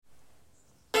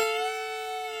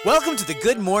Welcome to the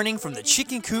Good Morning from the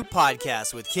Chicken Coop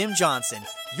podcast with Kim Johnson,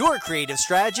 your creative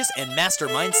strategist and master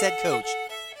mindset coach.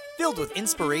 Filled with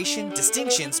inspiration,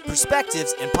 distinctions,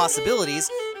 perspectives, and possibilities,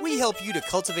 we help you to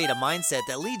cultivate a mindset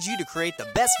that leads you to create the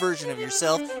best version of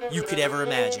yourself you could ever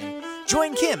imagine.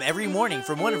 Join Kim every morning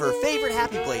from one of her favorite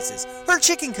happy places, her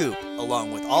chicken coop,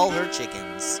 along with all her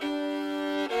chickens.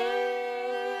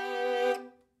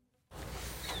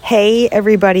 Hey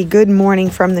everybody, good morning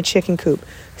from the chicken coop.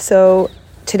 So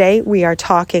today we are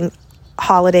talking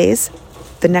holidays,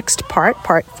 the next part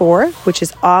 4, which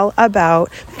is all about,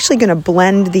 I'm actually going to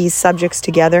blend these subjects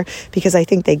together because I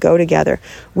think they go together,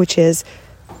 which is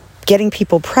getting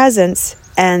people presents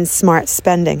and smart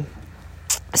spending.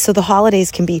 So the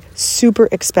holidays can be super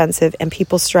expensive and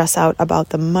people stress out about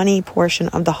the money portion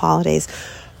of the holidays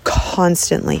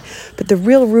constantly. But the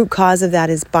real root cause of that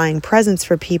is buying presents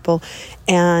for people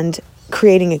and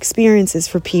creating experiences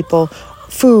for people,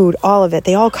 food, all of it.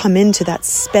 They all come into that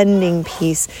spending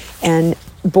piece. And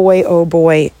boy, oh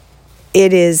boy,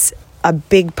 it is a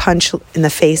big punch in the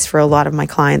face for a lot of my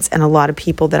clients and a lot of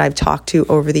people that I've talked to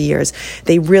over the years.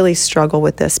 They really struggle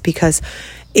with this because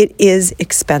it is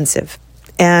expensive.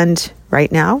 And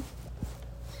right now,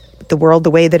 the world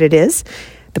the way that it is,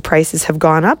 the prices have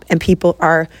gone up and people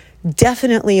are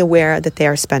definitely aware that they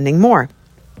are spending more.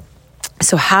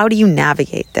 So how do you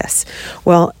navigate this?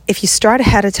 Well, if you start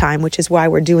ahead of time, which is why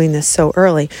we're doing this so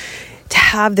early, to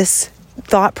have this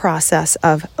thought process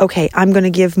of, okay, I'm going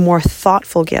to give more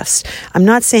thoughtful gifts. I'm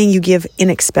not saying you give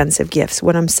inexpensive gifts.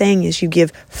 What I'm saying is you give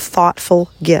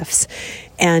thoughtful gifts.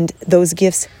 And those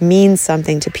gifts mean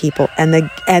something to people.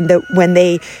 And when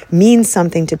they mean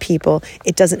something to people,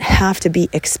 it doesn't have to be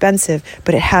expensive,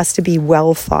 but it has to be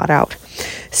well thought out.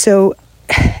 So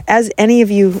as any of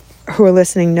you who are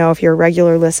listening know, if you're a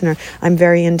regular listener, I'm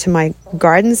very into my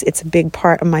gardens. It's a big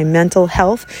part of my mental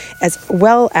health, as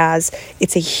well as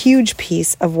it's a huge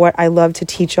piece of what I love to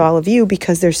teach all of you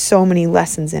because there's so many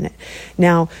lessons in it.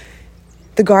 Now,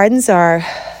 the gardens are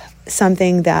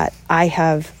something that I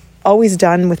have always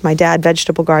done with my dad,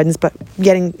 vegetable gardens, but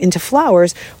getting into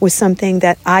flowers was something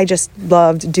that I just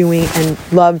loved doing and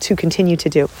love to continue to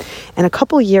do. And a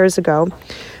couple years ago,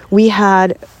 we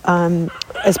had,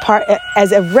 as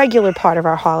a regular part of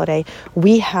our holiday,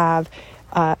 we have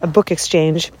a book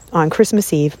exchange on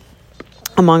Christmas Eve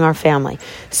among our family.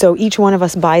 So each one of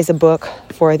us buys a book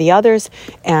for the others,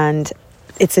 and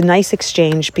it's a nice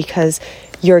exchange because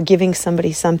you're giving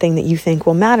somebody something that you think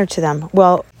will matter to them.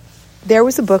 Well, there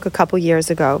was a book a couple years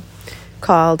ago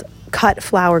called Cut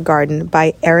Flower Garden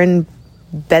by Erin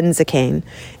Benzakein.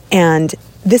 And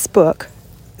this book,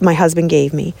 my husband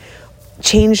gave me,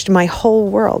 changed my whole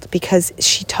world because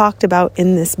she talked about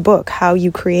in this book how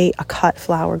you create a cut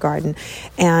flower garden.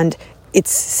 And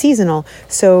it's seasonal,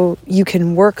 so you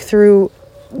can work through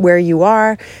where you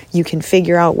are, you can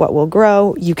figure out what will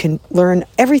grow, you can learn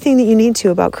everything that you need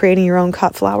to about creating your own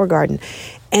cut flower garden.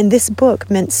 And this book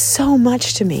meant so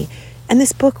much to me. And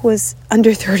this book was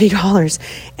under $30.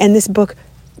 And this book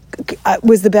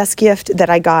was the best gift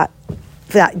that I got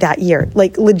that year.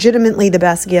 Like legitimately the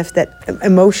best gift that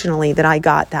emotionally that I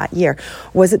got that year.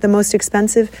 Was it the most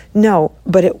expensive? No,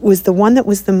 but it was the one that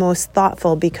was the most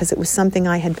thoughtful because it was something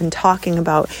I had been talking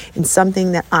about and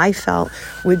something that I felt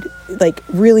would like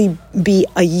really be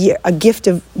a gift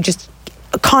of just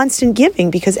a constant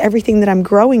giving because everything that I'm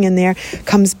growing in there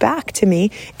comes back to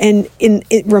me and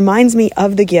it reminds me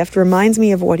of the gift, reminds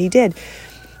me of what he did.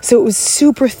 So it was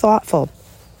super thoughtful.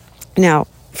 Now,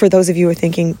 for those of you who are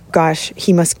thinking, gosh,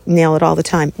 he must nail it all the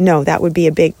time. No, that would be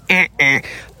a big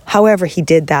However, he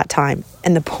did that time.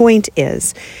 And the point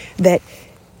is that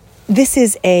this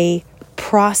is a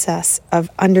process of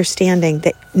understanding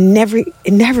that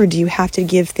never do you have to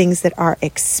give things that are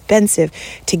expensive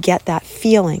to get that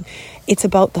feeling. It's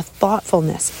about the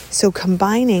thoughtfulness. So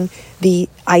combining the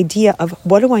idea of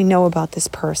what do I know about this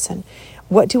person?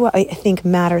 What do I think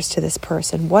matters to this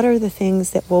person? What are the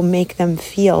things that will make them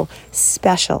feel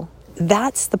special?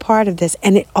 That's the part of this.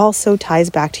 And it also ties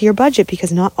back to your budget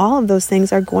because not all of those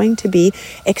things are going to be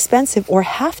expensive or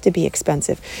have to be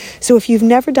expensive. So if you've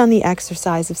never done the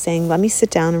exercise of saying, let me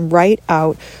sit down and write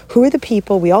out who are the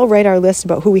people, we all write our list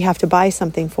about who we have to buy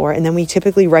something for. And then we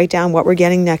typically write down what we're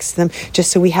getting next to them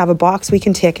just so we have a box we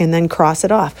can tick and then cross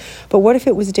it off. But what if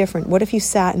it was different? What if you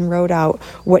sat and wrote out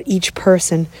what each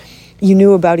person you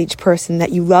knew about each person,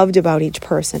 that you loved about each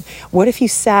person? What if you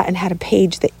sat and had a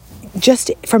page that just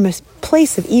from a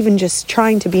place of even just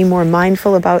trying to be more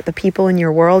mindful about the people in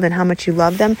your world and how much you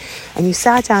love them, and you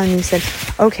sat down and you said,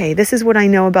 okay, this is what I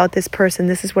know about this person,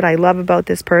 this is what I love about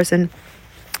this person,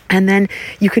 And then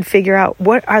you could figure out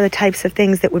what are the types of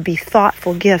things that would be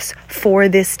thoughtful gifts for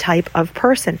this type of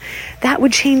person. That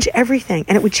would change everything.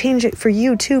 And it would change it for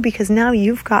you too, because now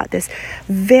you've got this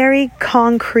very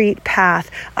concrete path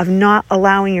of not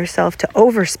allowing yourself to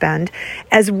overspend,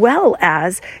 as well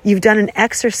as you've done an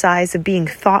exercise of being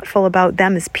thoughtful about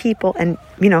them as people and,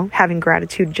 having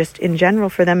gratitude just in general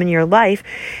for them in your life,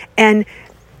 and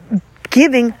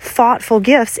giving thoughtful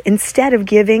gifts instead of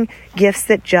giving gifts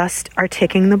that just are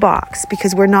ticking the box,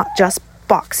 because we're not just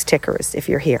box tickers if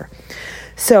you're here.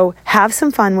 So have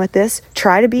some fun with this,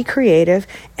 try to be creative,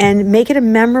 and make it a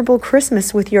memorable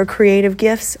Christmas with your creative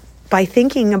gifts by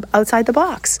thinking outside the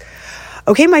box.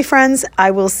 Okay, my friends,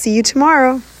 I will see you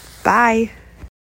tomorrow. Bye.